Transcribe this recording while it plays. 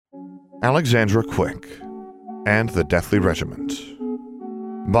Alexandra Quick and the Deathly Regiment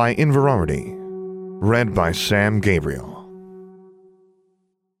by Inverarity, read by Sam Gabriel.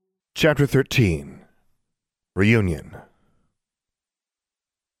 Chapter 13. Reunion.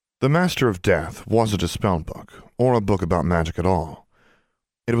 The Master of Death wasn't a spellbook, or a book about magic at all.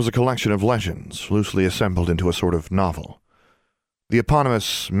 It was a collection of legends loosely assembled into a sort of novel. The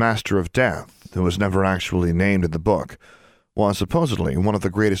eponymous Master of Death, who was never actually named in the book, was supposedly one of the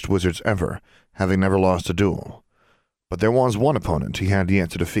greatest wizards ever, having never lost a duel. But there was one opponent he had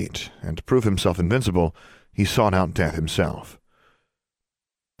yet to defeat, and to prove himself invincible, he sought out death himself.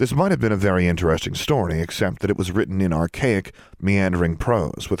 This might have been a very interesting story, except that it was written in archaic, meandering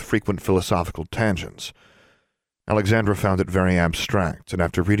prose with frequent philosophical tangents. Alexandra found it very abstract, and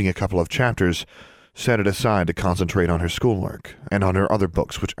after reading a couple of chapters, set it aside to concentrate on her schoolwork and on her other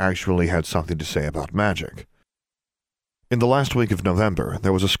books which actually had something to say about magic. In the last week of November,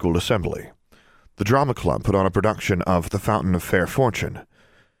 there was a school assembly. The drama club put on a production of The Fountain of Fair Fortune.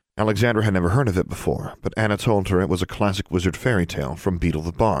 Alexandra had never heard of it before, but Anna told her it was a classic wizard fairy tale from Beetle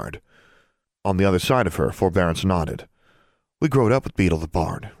the Bard. On the other side of her, Forbearance nodded. "We growed up with Beetle the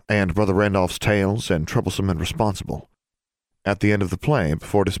Bard, and Brother Randolph's Tales, and Troublesome and Responsible." At the end of the play,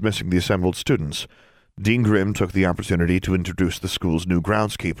 before dismissing the assembled students, Dean Grimm took the opportunity to introduce the school's new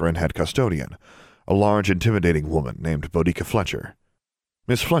groundskeeper and head custodian, a large, intimidating woman named Boudica Fletcher.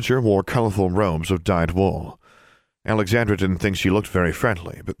 Miss Fletcher wore colorful robes of dyed wool. Alexandra didn't think she looked very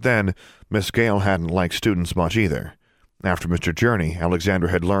friendly, but then Miss Gale hadn't liked students much either. After Mr. Journey, Alexandra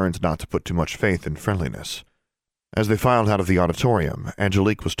had learned not to put too much faith in friendliness. As they filed out of the auditorium,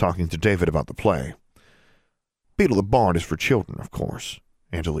 Angelique was talking to David about the play. "Beetle the Bard is for children, of course,"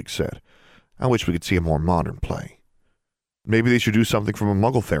 Angelique said. "I wish we could see a more modern play." "Maybe they should do something from a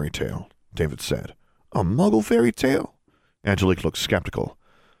Muggle fairy tale," David said. "A Muggle fairy tale?" Angelique looked skeptical.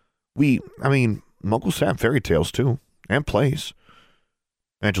 Muggles have fairy tales, too, and plays."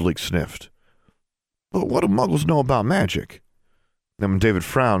 Angelique sniffed. "But what do Muggles know about magic?" Then when David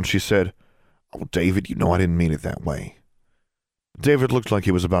frowned, she said, "Oh, David, you know I didn't mean it that way." David looked like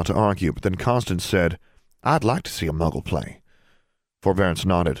he was about to argue, but then Constance said, "I'd like to see a Muggle play." Forbearance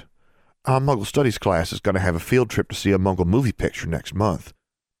nodded. "Our Muggle Studies class is going to have a field trip to see a Muggle movie picture next month.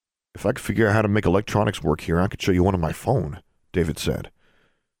 If I could figure out how to make electronics work here, I could show you one on my phone," David said.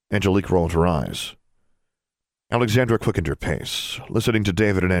 Angelique rolled her eyes. Alexandra quickened her pace. Listening to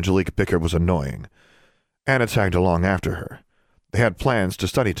David and Angelique bicker was annoying. Anna tagged along after her. They had plans to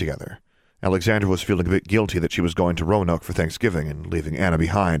study together. Alexandra was feeling a bit guilty that she was going to Roanoke for Thanksgiving and leaving Anna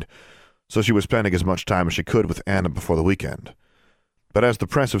behind, so she was spending as much time as she could with Anna before the weekend. But as the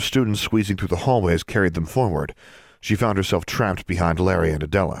press of students squeezing through the hallways carried them forward, she found herself trapped behind Larry and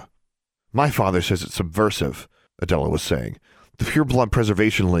Adela. "My father says it's subversive," Adela was saying. "The Pure Blood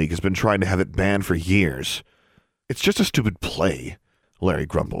Preservation League has been trying to have it banned for years." "It's just a stupid play," Larry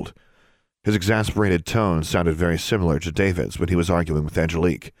grumbled. His exasperated tone sounded very similar to David's when he was arguing with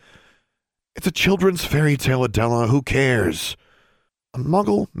Angelique. "It's a children's fairy tale, Adela. Who cares?" "A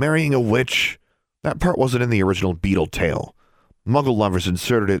Muggle marrying a witch? That part wasn't in the original Beetle tale. Muggle lovers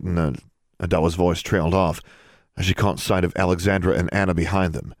inserted it in the—" Adela's voice trailed off as she caught sight of Alexandra and Anna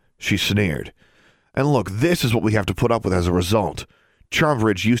behind them. She sneered. "And look, this is what we have to put up with as a result.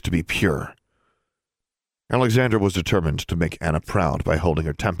 Charmbridge used to be pure." Alexandra was determined to make Anna proud by holding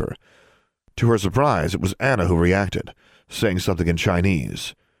her temper. To her surprise, it was Anna who reacted, saying something in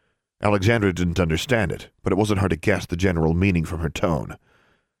Chinese. Alexandra didn't understand it, but it wasn't hard to guess the general meaning from her tone.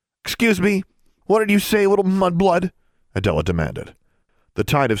 "Excuse me, what did you say, little mudblood?" Adela demanded. The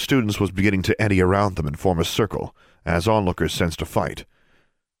tide of students was beginning to eddy around them and form a circle, as onlookers sensed a fight.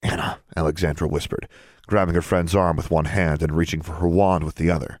 "Anna," Alexandra whispered, grabbing her friend's arm with one hand and reaching for her wand with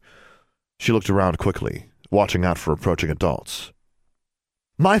the other. She looked around quickly, watching out for approaching adults.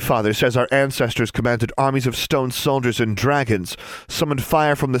 "My father says our ancestors commanded armies of stone soldiers and dragons, summoned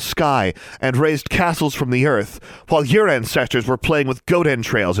fire from the sky, and raised castles from the earth, while your ancestors were playing with goat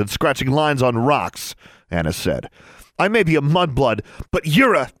entrails and scratching lines on rocks," Anna said. "I may be a mudblood, but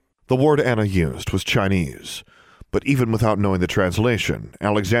you're a—" The word Anna used was Chinese, but even without knowing the translation,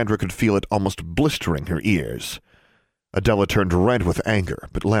 Alexandra could feel it almost blistering her ears. Adela turned red with anger,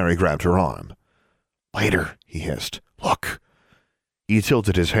 but Larry grabbed her arm. "Later," he hissed. "Look." He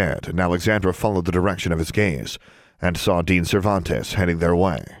tilted his head, and Alexandra followed the direction of his gaze, and saw Dean Cervantes heading their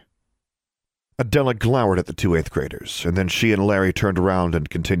way. Adela glowered at the two eighth-graders, and then she and Larry turned around and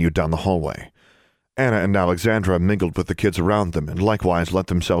continued down the hallway. Anna and Alexandra mingled with the kids around them and likewise let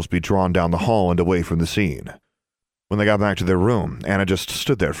themselves be drawn down the hall and away from the scene. When they got back to their room, Anna just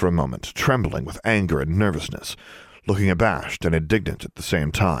stood there for a moment, trembling with anger and nervousness, looking abashed and indignant at the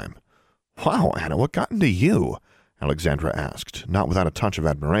same time. Wow, Anna, what got into you? Alexandra asked, not without a touch of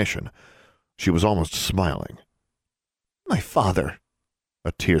admiration. She was almost smiling. My father.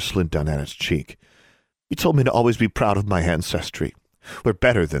 A tear slid down Anna's cheek. He told me to always be proud of my ancestry. We're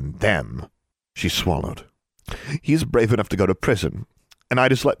better than them. She swallowed. He's brave enough to go to prison, and I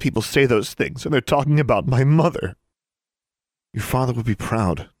just let people say those things, and they're talking about my mother. Your father would be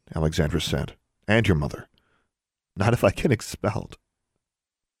proud, Alexandra said, and your mother. Not if I get expelled.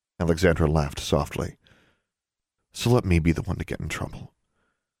 Alexandra laughed softly. So let me be the one to get in trouble.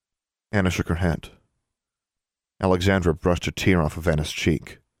 Anna shook her head. Alexandra brushed a tear off of Anna's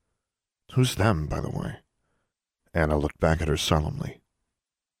cheek. Who's them, by the way? Anna looked back at her solemnly.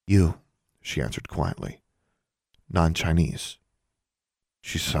 You, she answered quietly. Non-Chinese.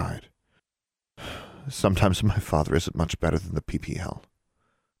 She sighed. Sometimes my father isn't much better than the PPL.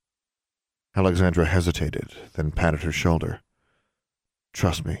 Alexandra hesitated, then patted her shoulder.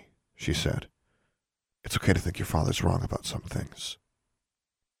 Trust me, she said. It's okay to think your father's wrong about some things.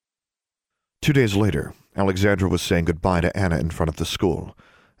 2 days later, Alexandra was saying goodbye to Anna in front of the school,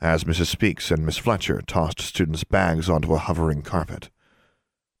 as Mrs. Speaks and Miss Fletcher tossed students' bags onto a hovering carpet.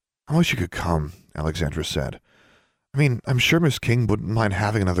 I wish you could come, Alexandra said. I mean, I'm sure Miss King wouldn't mind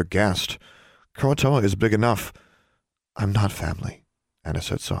having another guest. Croatoa is big enough. I'm not family, Anna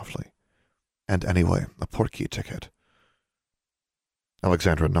said softly. And anyway, a portkey ticket.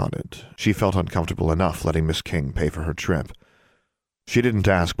 Alexandra nodded. She felt uncomfortable enough letting Miss King pay for her trip. She didn't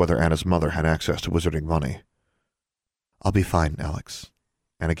ask whether Anna's mother had access to wizarding money. I'll be fine, Alex.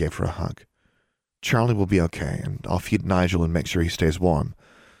 Anna gave her a hug. Charlie will be okay, and I'll feed Nigel and make sure he stays warm.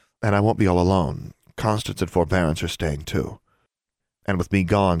 And I won't be all alone. Constance and Forbearance are staying too. And with me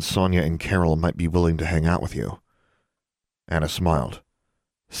gone, Sonia and Carol might be willing to hang out with you. Anna smiled.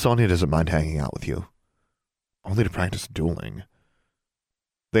 Sonia doesn't mind hanging out with you. Only to practice dueling.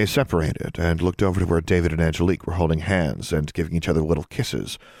 They separated and looked over to where David and Angelique were holding hands and giving each other little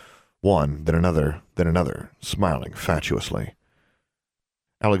kisses, one, then another, smiling fatuously.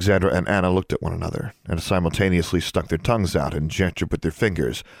 Alexandra and Anna looked at one another and simultaneously stuck their tongues out and gestured with their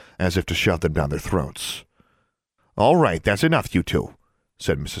fingers as if to shove them down their throats. All right, that's enough, you two,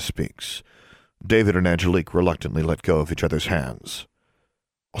 said Mrs. Speaks. David and Angelique reluctantly let go of each other's hands.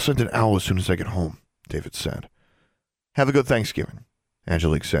 I'll send an owl as soon as I get home, David said. Have a good Thanksgiving,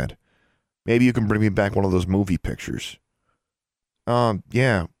 Angelique said. Maybe you can bring me back one of those movie pictures.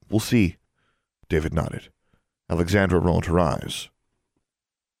 Yeah, we'll see, David nodded. Alexandra rolled her eyes.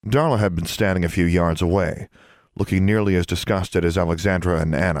 Darla had been standing a few yards away, looking nearly as disgusted as Alexandra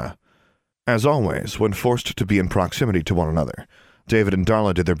and Anna. As always, when forced to be in proximity to one another, David and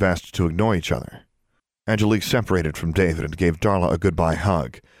Darla did their best to ignore each other. Angelique separated from David and gave Darla a goodbye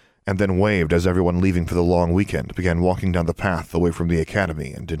hug, and then waved as everyone leaving for the long weekend began walking down the path away from the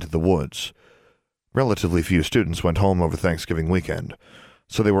academy and into the woods. Relatively few students went home over Thanksgiving weekend,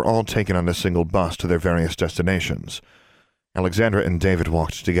 so they were all taken on a single bus to their various destinations. Alexandra and David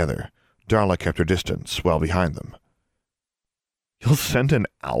walked together. Darla kept her distance, well behind them. You'll send an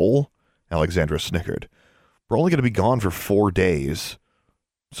owl? Alexandra snickered. We're only going to be gone for 4 days.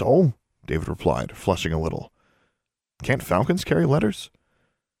 So? David replied, flushing a little. Can't falcons carry letters?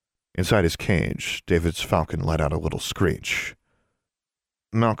 Inside his cage, David's falcon let out a little screech.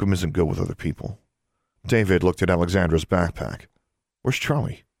 Malcolm isn't good with other people. David looked at Alexandra's backpack. Where's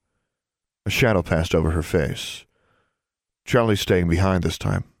Charlie? A shadow passed over her face. Charlie's staying behind this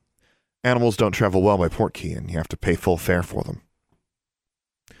time. Animals don't travel well by portkey, and you have to pay full fare for them.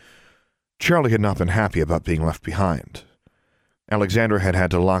 Charlie had not been happy about being left behind. Alexandra had had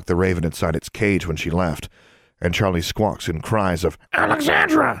to lock the raven inside its cage when she left, and Charlie's squawks and cries of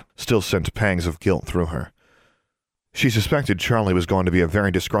 "Alexandra!" still sent pangs of guilt through her. She suspected Charlie was going to be a very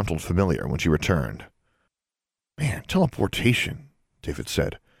disgruntled familiar when she returned. Man, teleportation, David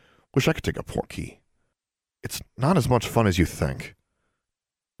said. Wish I could take a portkey. It's not as much fun as you think.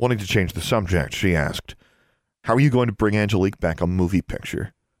 Wanting to change the subject, she asked, How are you going to bring Angelique back a movie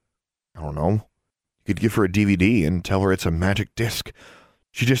picture? I don't know. You could give her a DVD and tell her it's a magic disc.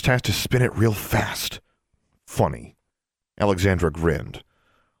 She just has to spin it real fast. Funny. Alexandra grinned.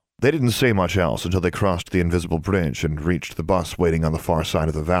 They didn't say much else until they crossed the invisible bridge and reached the bus waiting on the far side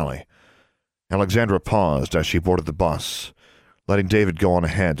of the valley. Alexandra paused as she boarded the bus, letting David go on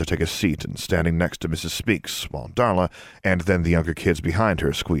ahead to take a seat and standing next to Mrs. Speaks, while Darla and then the younger kids behind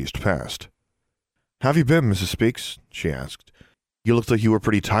her squeezed past. How have you been, Mrs. Speaks? She asked. You looked like you were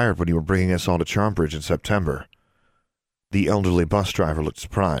pretty tired when you were bringing us all to Charmbridge in September. The elderly bus driver looked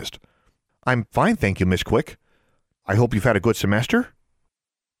surprised. I'm fine, thank you, Miss Quick. I hope you've had a good semester?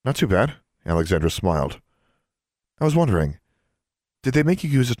 Not too bad, Alexandra smiled. I was wondering, Did they make you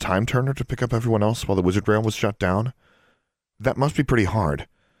use a time turner to pick up everyone else while the wizard rail was shut down? That must be pretty hard.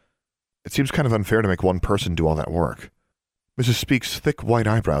 It seems kind of unfair to make one person do all that work. Mrs. Speake's thick white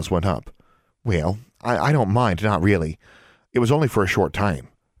eyebrows went up. Well, I don't mind, not really. It was only for a short time.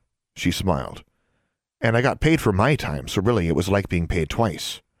 She smiled. And I got paid for my time, so really it was like being paid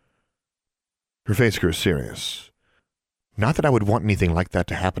twice. Her face grew serious. Not that I would want anything like that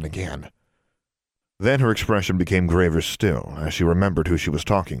to happen again. Then her expression became graver still as she remembered who she was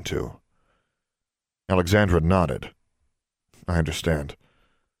talking to. Alexandra nodded. I understand.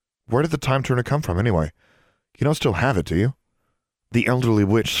 Where did the time turner come from, anyway? You don't still have it, do you? The elderly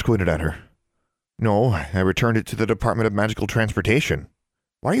witch squinted at her. No, I returned it to the Department of Magical Transportation.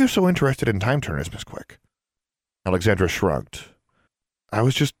 Why are you so interested in time turners, Miss Quick? Alexandra shrugged. I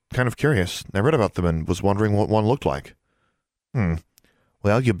was just kind of curious. I read about them and was wondering what one looked like.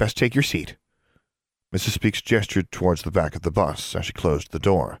 Well, you'd best take your seat. Mrs. Speaks gestured towards the back of the bus as she closed the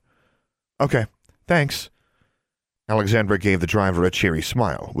door. Okay, thanks. Alexandra gave the driver a cheery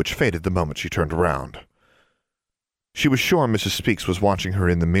smile, which faded the moment she turned around. She was sure Mrs. Speaks was watching her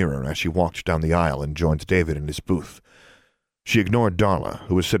in the mirror as she walked down the aisle and joined David in his booth. She ignored Darla,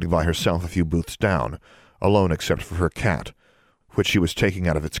 who was sitting by herself a few booths down, alone except for her cat, which she was taking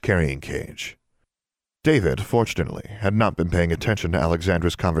out of its carrying cage. David, fortunately, had not been paying attention to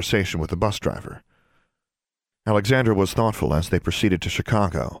Alexandra's conversation with the bus driver. Alexandra was thoughtful as they proceeded to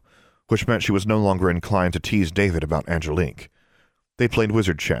Chicago, which meant she was no longer inclined to tease David about Angelique. They played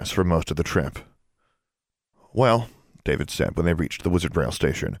wizard chess for most of the trip. Well, David said when they reached the wizard rail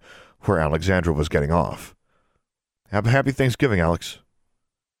station, where Alexandra was getting off. Have a happy Thanksgiving, Alex.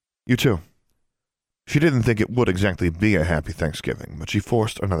 You too. She didn't think it would exactly be a happy Thanksgiving, but she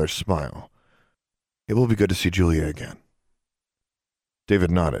forced another smile. It will be good to see Julia again.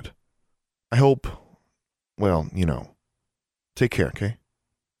 David nodded. I hope, well, you know. Take care, okay?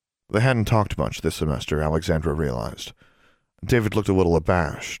 They hadn't talked much this semester, Alexandra realized. David looked a little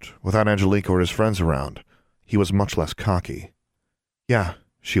abashed. Without Angelique or his friends around, he was much less cocky. Yeah,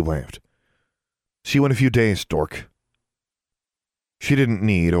 she waved. See you in a few days, dork. She didn't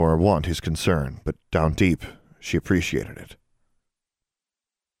need or want his concern, but down deep, she appreciated it.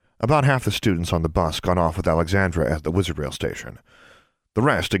 About half the students on the bus got off with Alexandra at the wizard rail station. The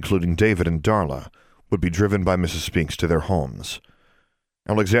rest, including David and Darla, would be driven by Mrs. Speaks to their homes.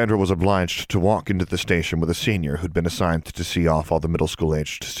 Alexandra was obliged to walk into the station with a senior who'd been assigned to see off all the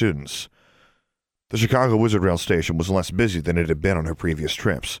middle-school-aged students. The Chicago Wizard Rail station was less busy than it had been on her previous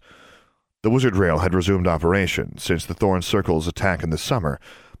trips. The Wizard Rail had resumed operation since the Thorn Circle's attack in the summer,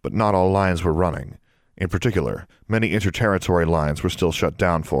 but not all lines were running. In particular, many interterritory lines were still shut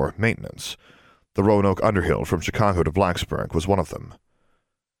down for maintenance. The Roanoke Underhill from Chicago to Blacksburg was one of them.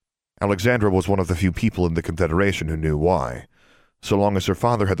 Alexandra was one of the few people in the Confederation who knew why. So long as her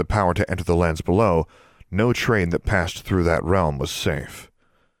father had the power to enter the lands below, no train that passed through that realm was safe.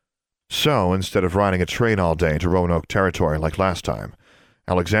 So, instead of riding a train all day to Roanoke territory like last time,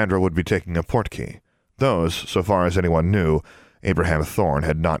 Alexandra would be taking a portkey. Those, so far as anyone knew, Abraham Thorn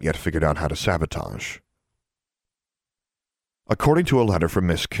had not yet figured out how to sabotage. According to a letter from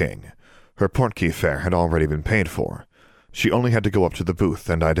Miss King, her portkey fare had already been paid for. She only had to go up to the booth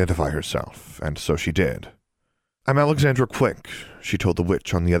and identify herself, and so she did. I'm Alexandra Quick, she told the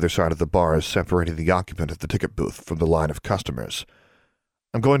witch on the other side of the bars separating the occupant of the ticket booth from the line of customers.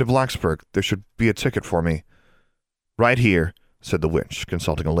 I'm going to Blacksburg. There should be a ticket for me. Right here, said the witch,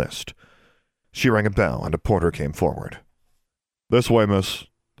 consulting a list. She rang a bell, and a porter came forward. This way, miss,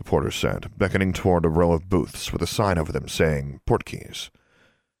 the porter said, beckoning toward a row of booths with a sign over them saying, Portkeys.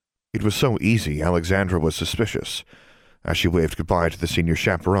 It was so easy, Alexandra was suspicious, as she waved goodbye to the senior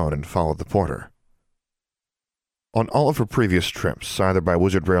chaperone and followed the porter. On all of her previous trips, either by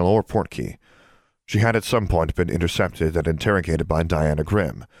Wizard Rail or Portkey, she had at some point been intercepted and interrogated by Diana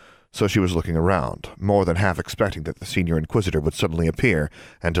Grimm, so she was looking around, more than half expecting that the senior inquisitor would suddenly appear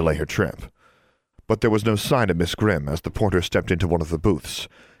and delay her trip. But there was no sign of Miss Grimm as the porter stepped into one of the booths,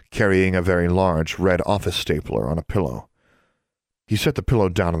 carrying a very large red office stapler on a pillow. He set the pillow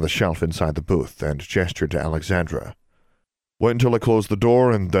down on the shelf inside the booth and gestured to Alexandra. Wait until I close the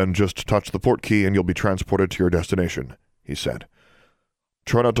door and then just touch the portkey and you'll be transported to your destination, he said.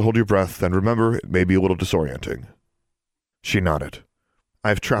 Try not to hold your breath, and remember, it may be a little disorienting. She nodded.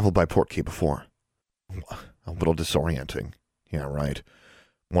 I've traveled by portkey before. A little disorienting. Yeah, right.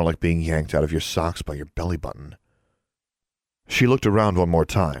 More like being yanked out of your socks by your belly button. She looked around one more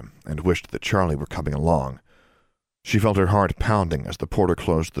time and wished that Charlie were coming along. She felt her heart pounding as the porter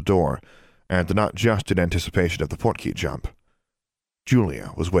closed the door, and not just in anticipation of the portkey jump.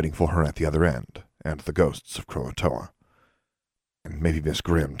 Julia was waiting for her at the other end, and the ghosts of Croatoa. And maybe Miss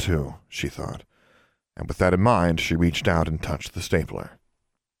Grimm, too, she thought. And with that in mind, she reached out and touched the stapler.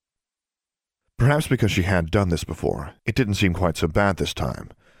 Perhaps because she had done this before, it didn't seem quite so bad this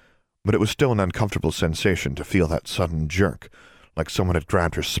time, but it was still an uncomfortable sensation to feel that sudden jerk, like someone had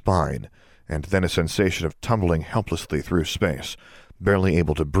grabbed her spine, and then a sensation of tumbling helplessly through space, barely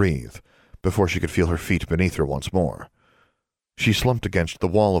able to breathe, before she could feel her feet beneath her once more. She slumped against the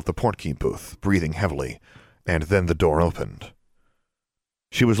wall of the portkey booth, breathing heavily, and then the door opened.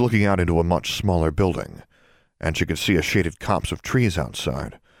 She was looking out into a much smaller building, and she could see a shaded copse of trees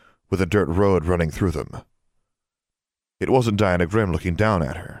outside, with a dirt road running through them. It wasn't Diana Grimm looking down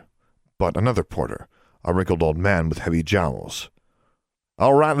at her, but another porter, a wrinkled old man with heavy jowls.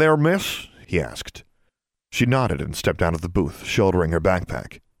 "All right there, miss?" he asked. She nodded and stepped out of the booth, shouldering her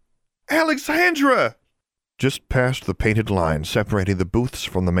backpack. "Alexandra!" Just past the painted line separating the booths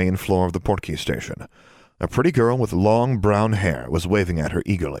from the main floor of the portkey station, a pretty girl with long brown hair was waving at her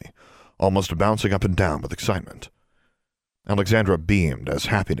eagerly, almost bouncing up and down with excitement. Alexandra beamed as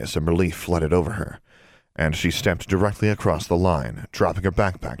happiness and relief flooded over her, and she stepped directly across the line, dropping her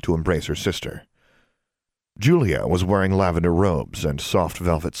backpack to embrace her sister. Julia was wearing lavender robes and soft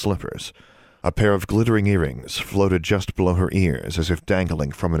velvet slippers. A pair of glittering earrings floated just below her ears as if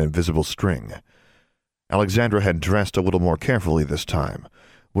dangling from an invisible string. Alexandra had dressed a little more carefully this time,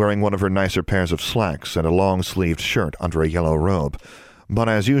 wearing one of her nicer pairs of slacks and a long-sleeved shirt under a yellow robe, but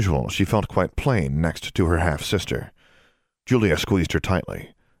as usual she felt quite plain next to her half-sister. Julia squeezed her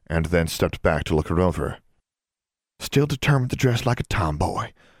tightly, and then stepped back to look her over. "Still determined to dress like a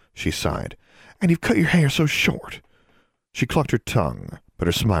tomboy," she sighed. "And you've cut your hair so short." She clucked her tongue, but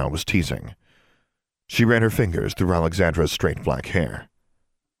her smile was teasing. She ran her fingers through Alexandra's straight black hair.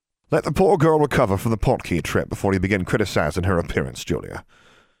 "Let the poor girl recover from the portkey trip before you begin criticizing her appearance, Julia,"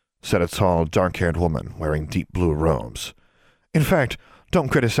 said a tall, dark-haired woman wearing deep blue robes. "In fact, don't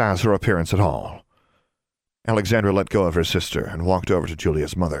criticize her appearance at all." Alexandra let go of her sister and walked over to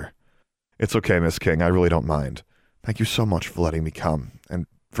Julia's mother. "It's okay, Miss King, I really don't mind. Thank you so much for letting me come, and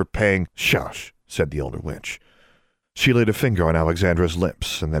for paying—" "Shush," said the older witch. She laid a finger on Alexandra's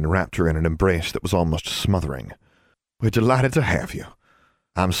lips and then wrapped her in an embrace that was almost smothering. "We're delighted to have you.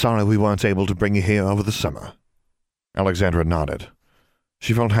 I'm sorry we weren't able to bring you here over the summer." Alexandra nodded.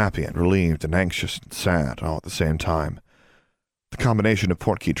 She felt happy and relieved and anxious and sad all at the same time. The combination of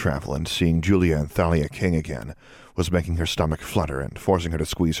portkey travel and seeing Julia and Thalia King again was making her stomach flutter and forcing her to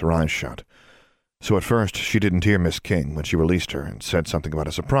squeeze her eyes shut. So at first she didn't hear Miss King when she released her and said something about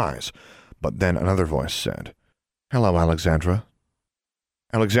a surprise, but then another voice said, "Hello, Alexandra."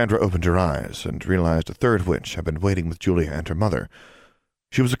 Alexandra opened her eyes and realized a third witch had been waiting with Julia and her mother.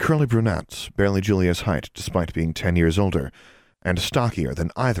 She was a curly brunette, barely Julia's height despite being 10 years older, and stockier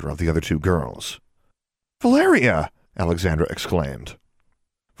than either of the other two girls. "Valeria!" Alexandra exclaimed.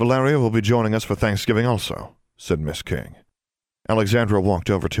 "Valeria will be joining us for Thanksgiving also," said Miss King. Alexandra walked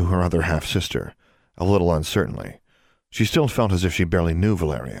over to her other half-sister, a little uncertainly. She still felt as if she barely knew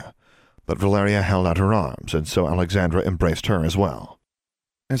Valeria, but Valeria held out her arms, and so Alexandra embraced her as well.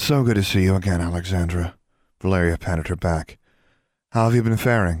 "It's so good to see you again, Alexandra," Valeria patted her back. "How have you been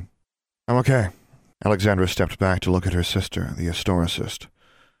faring?" "I'm okay." Alexandra stepped back to look at her sister, the historicist.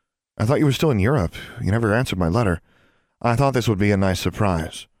 "I thought you were still in Europe. You never answered my letter. I thought this would be a nice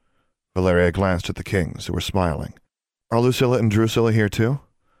surprise." Valeria glanced at the Kings, who were smiling. "Are Lucilla and Drusilla here too?"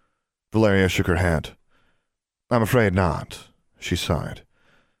 Valeria shook her head. "I'm afraid not," she sighed.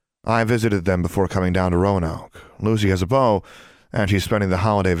 "I visited them before coming down to Roanoke. Lucy has a beau, and she's spending the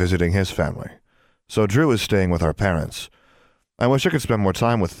holiday visiting his family. So Drew is staying with our parents. I wish I could spend more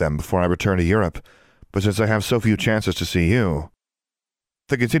time with them before I return to Europe, but since I have so few chances to see you—"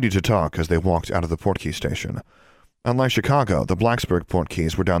 They continued to talk as they walked out of the portkey station. Unlike Chicago, the Blacksburg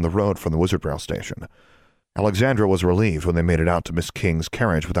portkeys were down the road from the Wizard Rail station. Alexandra was relieved when they made it out to Miss King's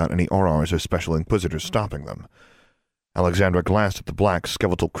carriage without any Aurors or Special Inquisitors stopping them. Alexandra glanced at the black,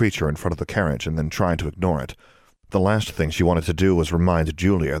 skeletal creature in front of the carriage and then tried to ignore it. The last thing she wanted to do was remind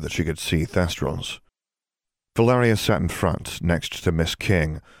Julia that she could see Thestrals. Valeria sat in front, next to Miss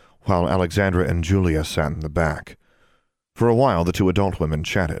King, while Alexandra and Julia sat in the back. For a while the two adult women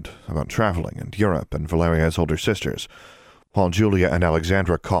chatted about traveling and Europe and Valeria's older sisters, while Julia and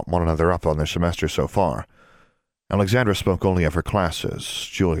Alexandra caught one another up on their semester so far. Alexandra spoke only of her classes,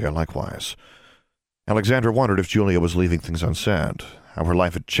 Julia likewise. Alexandra wondered if Julia was leaving things unsaid, how her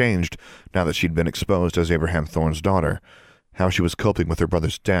life had changed now that she'd been exposed as Abraham Thorne's daughter, how she was coping with her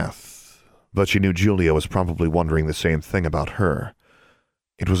brother's death. But she knew Julia was probably wondering the same thing about her.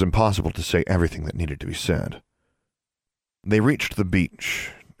 It was impossible to say everything that needed to be said. They reached the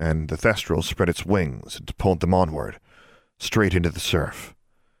beach, and the Thestral spread its wings and pulled them onward. straight into the surf.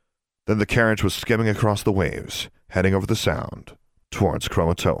 Then the carriage was skimming across the waves, heading over the sound, towards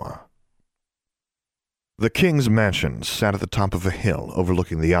Croatoa. The king's mansion sat at the top of a hill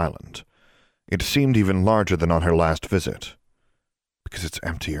overlooking the island. It seemed even larger than on her last visit. Because it's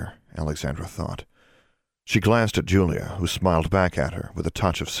emptier, Alexandra thought. She glanced at Julia, who smiled back at her with a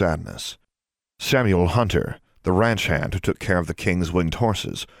touch of sadness. Samuel Hunter, the ranch hand who took care of the king's winged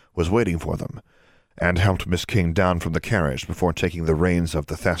horses, was waiting for them, and helped Miss King down from the carriage before taking the reins of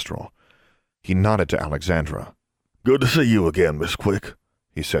the Thestral. He nodded to Alexandra. "Good to see you again, Miss Quick,"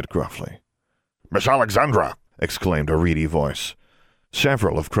 he said gruffly. "Miss Alexandra!" exclaimed a reedy voice.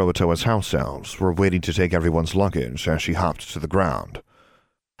 Several of Croatoa's house elves were waiting to take everyone's luggage as she hopped to the ground.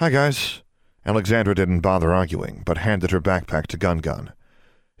 "Hi, guys." Alexandra didn't bother arguing, but handed her backpack to Gun-Gun.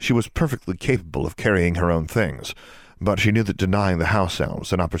 She was perfectly capable of carrying her own things, but she knew that denying the house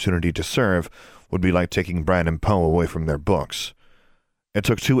elves an opportunity to serve would be like taking Bran and Poe away from their books. It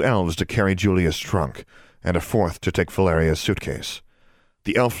took 2 elves to carry Julia's trunk, and a 4th to take Valeria's suitcase.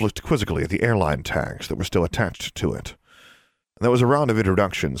 The elf looked quizzically at the airline tags that were still attached to it. There was a round of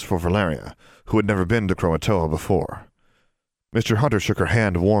introductions for Valeria, who had never been to Croatoa before. Mr. Hunter shook her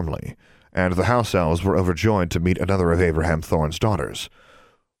hand warmly, and the house elves were overjoyed to meet another of Abraham Thorne's daughters.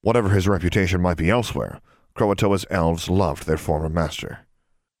 Whatever his reputation might be elsewhere, Croatoa's elves loved their former master.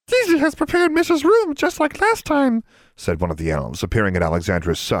 "Daisy has prepared Mrs. room just like last time," said one of the elves, appearing at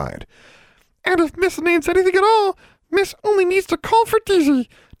Alexandra's side. "And if Miss needs anything at all, Miss only needs to call for Daisy.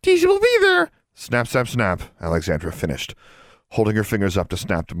 Daisy will be there." Snap, snap, snap, Alexandra finished, holding her fingers up to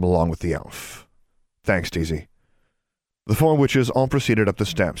snap them along with the elf. "Thanks, Daisy." The 4 witches all proceeded up the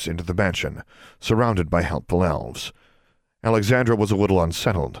steps into the mansion, surrounded by helpful elves. Alexandra was a little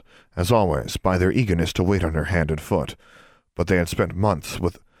unsettled, as always, by their eagerness to wait on her hand and foot, but they had spent months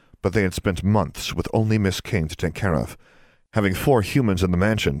with only Miss King to take care of. Having 4 humans in the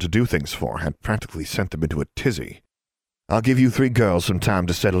mansion to do things for had practically sent them into a tizzy. "I'll give you 3 girls some time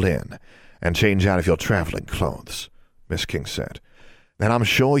to settle in and change out of your traveling clothes," Miss King said. "Then I'm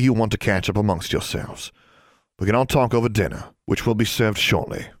sure you want to catch up amongst yourselves. We can all talk over dinner, which will be served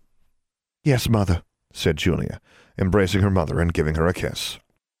shortly." "Yes, Mother," said Julia, embracing her mother and giving her a kiss.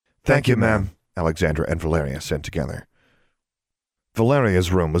 "Thank you, ma'am," Alexandra and Valeria said together.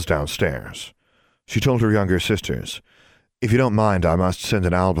 Valeria's room was downstairs. She told her younger sisters, "If you don't mind, I must send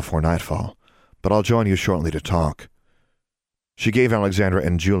an owl before nightfall, but I'll join you shortly to talk." She gave Alexandra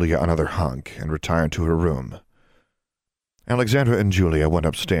and Julia another hug and retired to her room. Alexandra and Julia went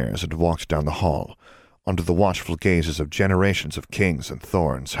upstairs and walked down the hall, under the watchful gazes of generations of kings and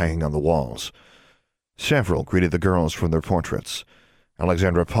thorns hanging on the walls. Several greeted the girls from their portraits.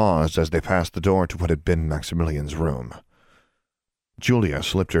 Alexandra paused as they passed the door to what had been Maximilian's room. Julia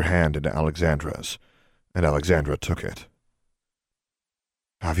slipped her hand into Alexandra's, and Alexandra took it.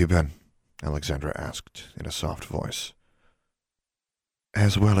 "How have you been?" Alexandra asked in a soft voice.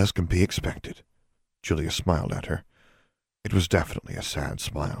 "As well as can be expected." Julia smiled at her. It was definitely a sad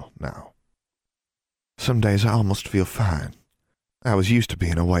smile now. "Some days I almost feel fine. I was used to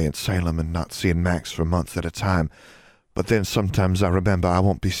being away at Salem and not seeing Max for months at a time, but then sometimes I remember I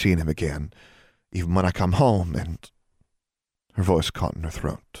won't be seeing him again, even when I come home, and—" Her voice caught in her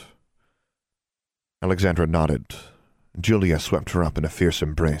throat. Alexandra nodded. Julia swept her up in a fierce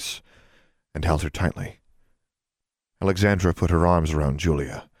embrace and held her tightly. Alexandra put her arms around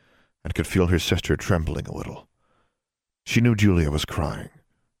Julia and could feel her sister trembling a little. She knew Julia was crying.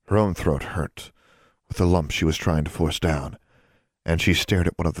 Her own throat hurt, with the lump she was trying to force down, and she stared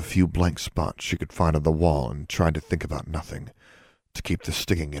at one of the few blank spots she could find on the wall and tried to think about nothing, to keep the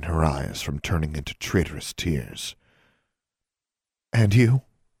stinging in her eyes from turning into traitorous tears. "And you?"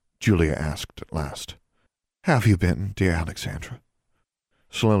 Julia asked at last. "How have you been, dear Alexandra?"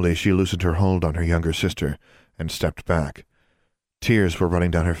 Slowly she loosened her hold on her younger sister and stepped back. Tears were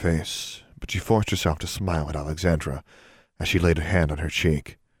running down her face, but she forced herself to smile at Alexandra as she laid a hand on her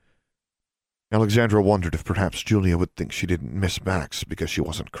cheek. Alexandra wondered if perhaps Julia would think she didn't miss Max because she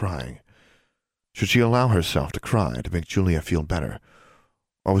wasn't crying. Should she allow herself to cry to make Julia feel better,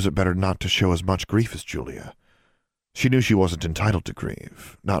 or was it better not to show as much grief as Julia? She knew she wasn't entitled to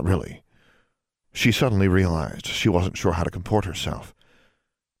grieve, not really. She suddenly realized she wasn't sure how to comport herself.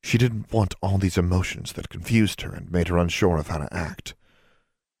 She didn't want all these emotions that confused her and made her unsure of how to act.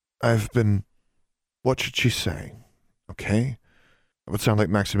 What should she say? Okay? That would sound like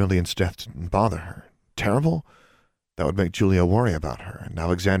Maximilian's death didn't bother her. Terrible? That would make Julia worry about her, and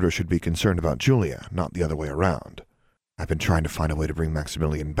Alexandra should be concerned about Julia, not the other way around. I've been trying to find a way to bring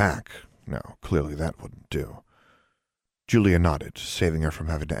Maximilian back. No, clearly that wouldn't do. Julia nodded, saving her from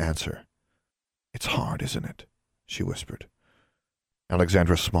having to answer. "It's hard, isn't it?" she whispered.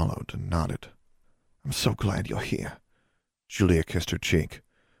 Alexandra swallowed and nodded. I'm so glad you're here. Julia kissed her cheek.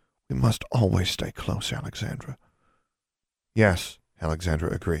 We must always stay close, Alexandra. Yes,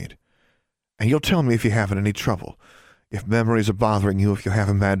 Alexandra agreed. And you'll tell me if you're having any trouble. If memories are bothering you, if you're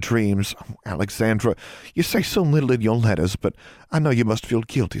having bad dreams. Oh, Alexandra, you say so little in your letters, but I know you must feel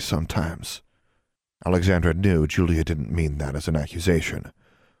guilty sometimes. Alexandra knew Julia didn't mean that as an accusation,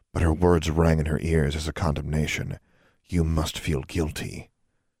 but her words rang in her ears as a condemnation. You must feel guilty.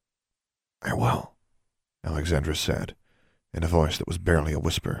 I will, Alexandra said, in a voice that was barely a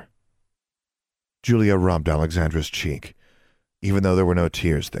whisper. Julia rubbed Alexandra's cheek, even though there were no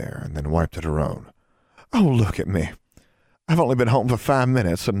tears there, and then wiped at her own. Oh, look at me. I've only been home for 5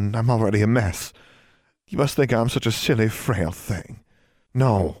 minutes, and I'm already a mess. You must think I'm such a silly, frail thing.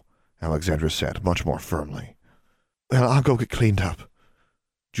 No, Alexandra said, much more firmly. Well, I'll go get cleaned up.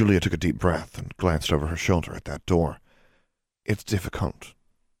 Julia took a deep breath and glanced over her shoulder at that door. It's difficult,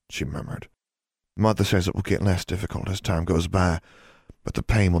 she murmured. Mother says it will get less difficult as time goes by, but the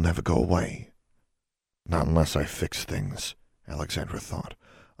pain will never go away. Not unless I fix things, Alexandra thought.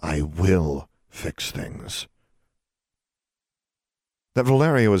 I will fix things. That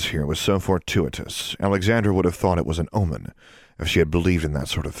Valeria was here was so fortuitous, Alexandra would have thought it was an omen if she had believed in that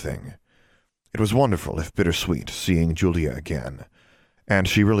sort of thing. It was wonderful, if bittersweet, seeing Julia again, and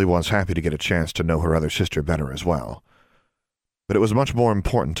she really was happy to get a chance to know her other sister better as well. But it was much more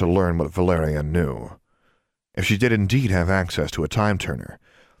important to learn what Valeria knew. If she did indeed have access to a time-turner,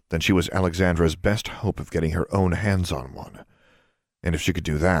 then she was Alexandra's best hope of getting her own hands on one. And if she could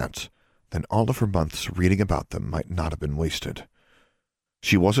do that, then all of her months reading about them might not have been wasted.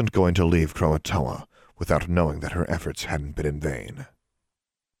 She wasn't going to leave Croatoa without knowing that her efforts hadn't been in vain.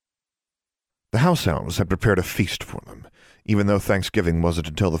 The house elves had prepared a feast for them, even though Thanksgiving wasn't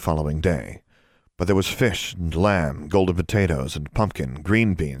until the following day. But there was fish and lamb, golden potatoes and pumpkin,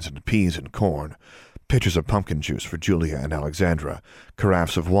 green beans and peas and corn, pitchers of pumpkin juice for Julia and Alexandra,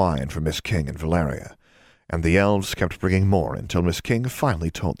 carafes of wine for Miss King and Valeria, and the elves kept bringing more until Miss King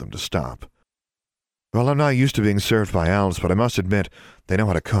finally told them to stop. Well, I'm not used to being served by elves, but I must admit they know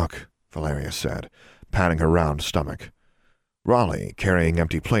how to cook, Valeria said, patting her round stomach. Raleigh, carrying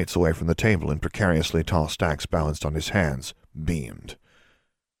empty plates away from the table in precariously tall stacks balanced on his hands, beamed.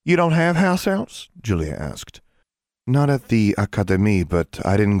 You don't have house elves? Julia asked. Not at the Académie, but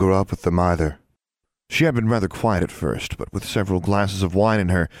I didn't grow up with them either. She had been rather quiet at first, but with several glasses of wine in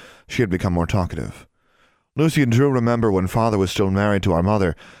her, she had become more talkative. Lucy and Drew remember when Father was still married to our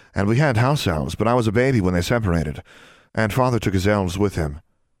mother, and we had house elves, but I was a baby when they separated, and Father took his elves with him.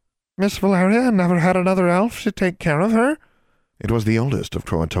 Miss Valeria never had another elf to take care of her? It was the oldest of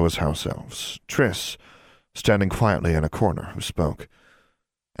Croatoa's house elves, Triss, standing quietly in a corner, who spoke.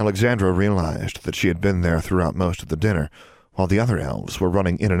 Alexandra realized that she had been there throughout most of the dinner, while the other elves were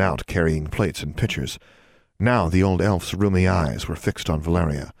running in and out carrying plates and pitchers. Now the old elf's rheumy eyes were fixed on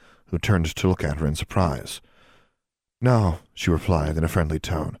Valeria, who turned to look at her in surprise. No, she replied in a friendly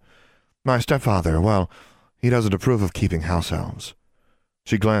tone. My stepfather, well, he doesn't approve of keeping house elves.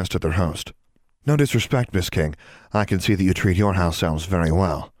 She glanced at their host. No disrespect, Miss King. I can see that you treat your house elves very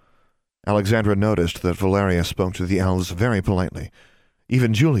well. Alexandra noticed that Valeria spoke to the elves very politely.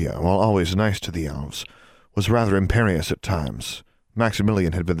 Even Julia, while always nice to the elves, was rather imperious at times.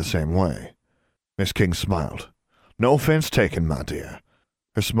 Maximilian had been the same way. Miss King smiled. No offense taken, my dear.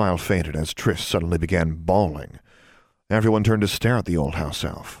 Her smile faded as Triss suddenly began bawling. Everyone turned to stare at the old house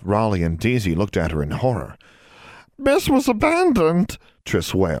elf. Raleigh and Daisy looked at her in horror. Miss was abandoned,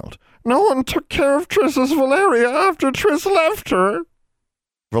 Triss wailed. No one took care of Triss's Valeria after Triss left her.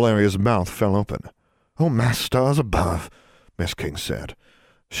 Valeria's mouth fell open. Oh, my stars above, Miss King said.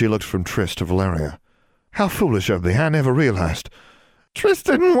 She looked from Triss to Valeria. How foolish of me, I never realized. Triss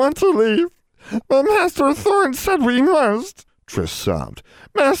didn't want to leave, but Master Thorn said we must, Triss sobbed.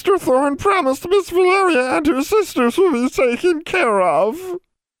 Master Thorn promised Miss Valeria and her sisters would be taken care of.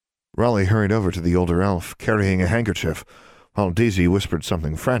 Raleigh hurried over to the older elf, carrying a handkerchief, while Daisy whispered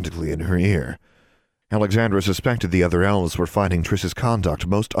something frantically in her ear. Alexandra suspected the other elves were finding Triss's conduct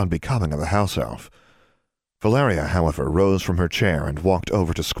most unbecoming of a house elf. Valeria, however, rose from her chair and walked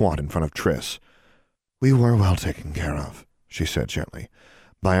over to squat in front of Triss. We were well taken care of, she said gently,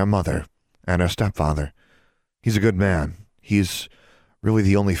 by our mother and our stepfather. He's a good man. He's really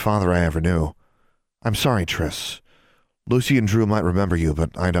the only father I ever knew. I'm sorry, Triss. Lucy and Drew might remember you,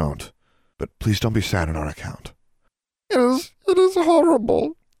 but I don't. But please don't be sad on our account. It is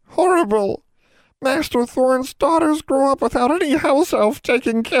horrible. Horrible. Master Thorn's daughters grow up without any house elf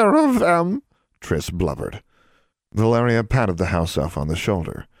taking care of them, Triss blubbered. Valeria patted the house elf on the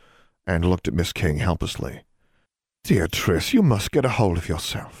shoulder and looked at Miss King helplessly. Dear Triss, you must get a hold of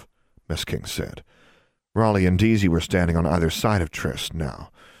yourself, Miss King said. Raleigh and Deasy were standing on either side of Triss now,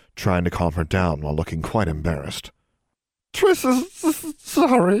 trying to calm her down while looking quite embarrassed. Triss is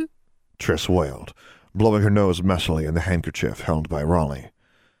sorry, Triss wailed, blowing her nose messily in the handkerchief held by Raleigh.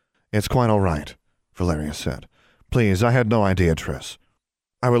 It's quite all right, Valeria said. Please, I had no idea, Triss.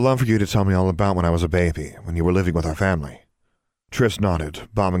 I would love for you to tell me all about when I was a baby, when you were living with our family. Triss nodded,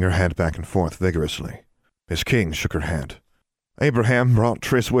 bobbing her head back and forth vigorously. Miss King shook her head. Abraham brought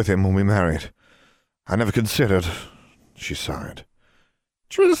Triss with him when we married. I never considered, she sighed.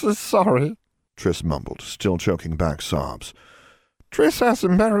 Triss is sorry, Triss mumbled, still choking back sobs. Triss has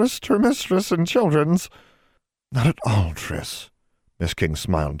embarrassed her mistress and children's. Not at all, Triss. Miss King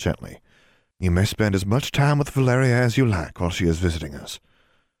smiled gently. You may spend as much time with Valeria as you like while she is visiting us.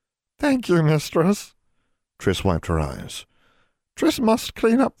 Thank you, mistress. Triss wiped her eyes. Triss must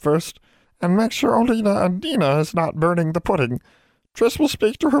clean up first, and make sure Olina and Dina is not burning the pudding. Triss will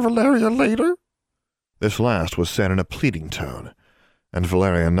speak to her Valeria later. This last was said in a pleading tone, and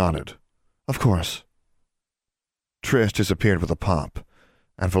Valeria nodded. Of course. Triss disappeared with a pop,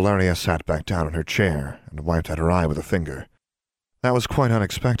 and Valeria sat back down in her chair and wiped at her eye with a finger. That was quite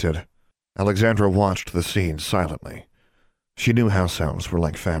unexpected. Alexandra watched the scene silently. She knew house elves were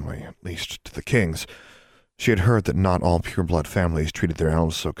like family, at least to the Kings. She had heard that not all pure-blood families treated their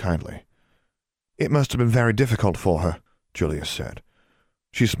elves so kindly. It must have been very difficult for her, Julia said.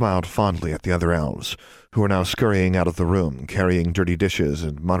 She smiled fondly at the other elves, who were now scurrying out of the room, carrying dirty dishes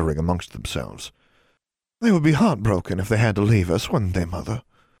and muttering amongst themselves. They would be heartbroken if they had to leave us, wouldn't they, Mother?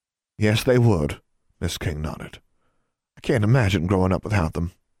 Yes, they would, Miss King nodded. I can't imagine growing up without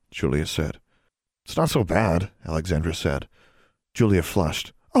them, Julia said. It's not so bad, Alexandra said. Julia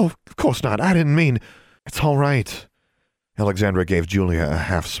flushed. Oh, of course not. I didn't mean... It's all right. Alexandra gave Julia a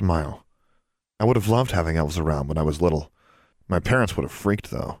half-smile. I would have loved having elves around when I was little. My parents would have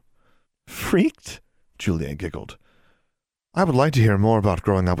freaked, though. Freaked? Julia giggled. I would like to hear more about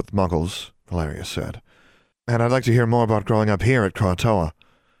growing up with Muggles, Valeria said. And I'd like to hear more about growing up here at Krakatoa.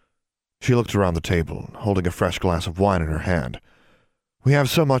 She looked around the table, holding a fresh glass of wine in her hand. We have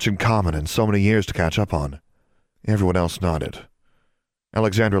so much in common and so many years to catch up on. Everyone else nodded.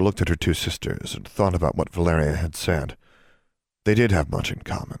 Alexandra looked at her two sisters and thought about what Valeria had said. They did have much in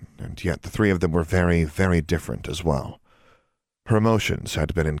common, and yet the three of them were very, very different as well. Her emotions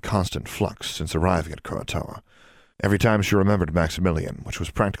had been in constant flux since arriving at Krakatoa. Every time she remembered Maximilian, which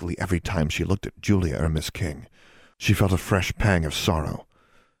was practically every time she looked at Julia or Miss King, she felt a fresh pang of sorrow.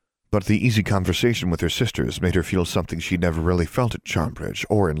 But the easy conversation with her sisters made her feel something she'd never really felt at Charmbridge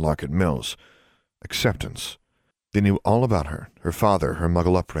or in Larkin Mills. Acceptance. They knew all about her father, her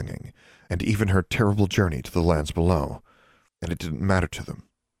Muggle upbringing, and even her terrible journey to the lands below, and it didn't matter to them.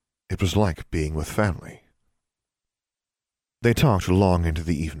 It was like being with family. They talked long into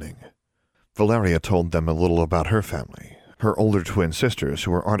the evening. Valeria told them a little about her family, her older twin sisters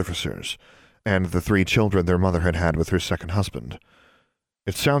who were artificers, and the 3 children their mother had had with her second husband.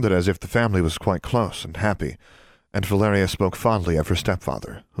 It sounded as if the family was quite close and happy, and Valeria spoke fondly of her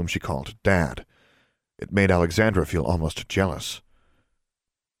stepfather, whom she called Dad. It made Alexandra feel almost jealous.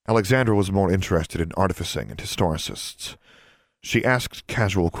 Alexandra was more interested in artificing and historicists. She asked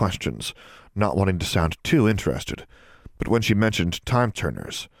casual questions, not wanting to sound too interested, but when she mentioned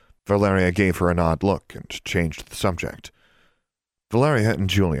time-turners, Valeria gave her an odd look and changed the subject. Valeria and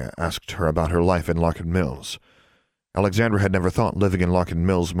Julia asked her about her life in Larkin Mills. Alexandra had never thought living in Larkin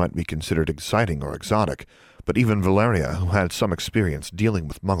Mills might be considered exciting or exotic, but even Valeria, who had some experience dealing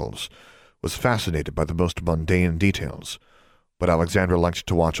with Muggles, was fascinated by the most mundane details. But Alexandra liked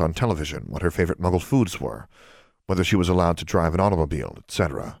to watch on television what her favorite Muggle foods were, whether she was allowed to drive an automobile,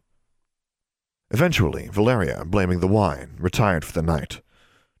 etc. Eventually, Valeria, blaming the wine, retired for the night.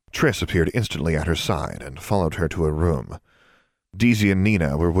 Triss appeared instantly at her side and followed her to her room. Deasy and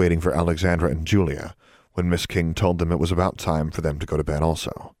Nina were waiting for Alexandra and Julia when Miss King told them it was about time for them to go to bed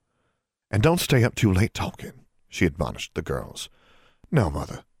also. And don't stay up too late talking, she admonished the girls. No,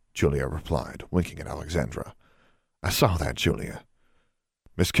 Mother, Julia replied, winking at Alexandra. I saw that, Julia.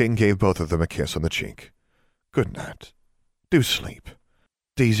 Miss King gave both of them a kiss on the cheek. Good night. Do sleep.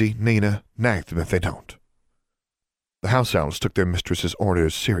 Deasy, Nina, nag them if they don't. The house elves took their mistress's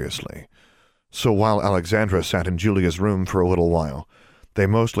orders seriously, so while Alexandra sat in Julia's room for a little while, they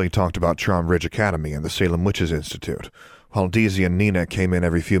mostly talked about Charmbridge Academy and the Salem Witches Institute, while Deasy and Nina came in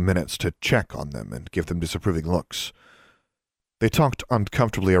every few minutes to check on them and give them disapproving looks. They talked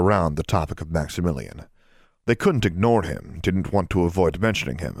uncomfortably around the topic of Maximilian. They couldn't ignore him, didn't want to avoid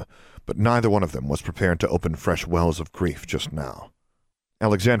mentioning him, but neither one of them was prepared to open fresh wells of grief just now.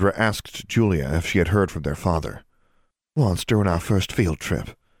 Alexandra asked Julia if she had heard from their father. Once during our first field trip,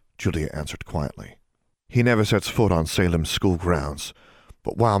 Julia answered quietly. He never sets foot on Salem's school grounds,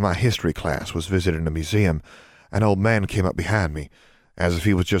 but while my history class was visiting a museum, an old man came up behind me, as if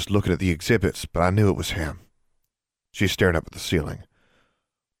he was just looking at the exhibits, but I knew it was him. She stared up at the ceiling.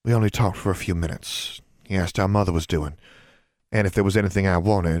 We only talked for a few minutes. He asked how Mother was doing, and if there was anything I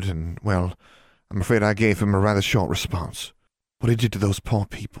wanted, and, well, I'm afraid I gave him a rather short response. What he did to those poor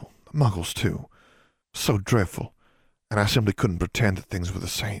people, the Muggles too, so dreadful, and I simply couldn't pretend that things were the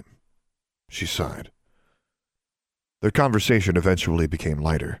same. She sighed. Their conversation eventually became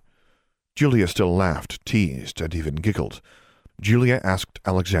lighter. Julia still laughed, teased, and even giggled. Julia asked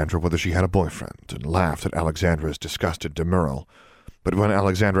Alexandra whether she had a boyfriend, and laughed at Alexandra's disgusted demurral. But when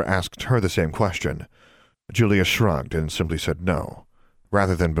Alexandra asked her the same question, Julia shrugged and simply said no,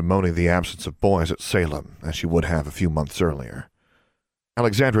 rather than bemoaning the absence of boys at Salem, as she would have a few months earlier.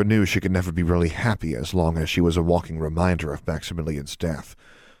 Alexandra knew she could never be really happy as long as she was a walking reminder of Maximilian's death,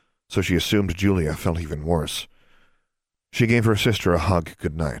 so she assumed Julia felt even worse. She gave her sister a hug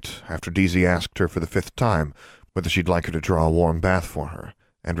goodnight after Deasy asked her for the 5th time whether she'd like her to draw a warm bath for her,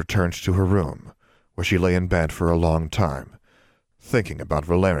 and returned to her room, where she lay in bed for a long time, thinking about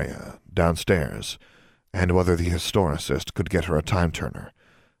Valeria downstairs, and whether the historicist could get her a time-turner,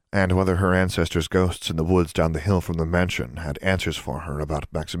 and whether her ancestors' ghosts in the woods down the hill from the mansion had answers for her about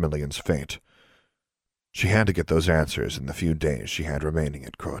Maximilian's fate. She had to get those answers in the few days she had remaining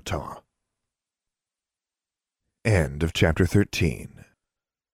at Croatoa. End of Chapter 13.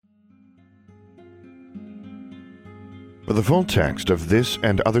 For the full text of this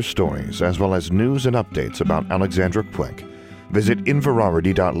and other stories, as well as news and updates about Alexandra Quick, visit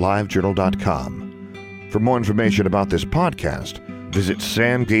inverarity.livejournal.com. For more information about this podcast, visit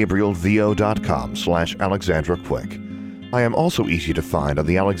samgabrielvo.com/Alexandra Quick. I am also easy to find on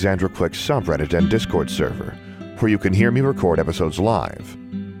the Alexandra Quick subreddit and Discord server, where you can hear me record episodes live.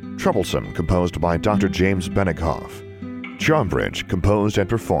 Troublesome, composed by Dr. James Benighoff. Charmbridge, composed and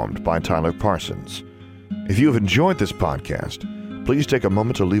performed by Tyler Parsons. If you have enjoyed this podcast, please take a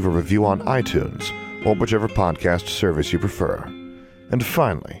moment to leave a review on iTunes or whichever podcast service you prefer. And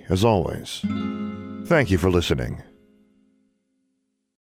finally, as always, thank you for listening.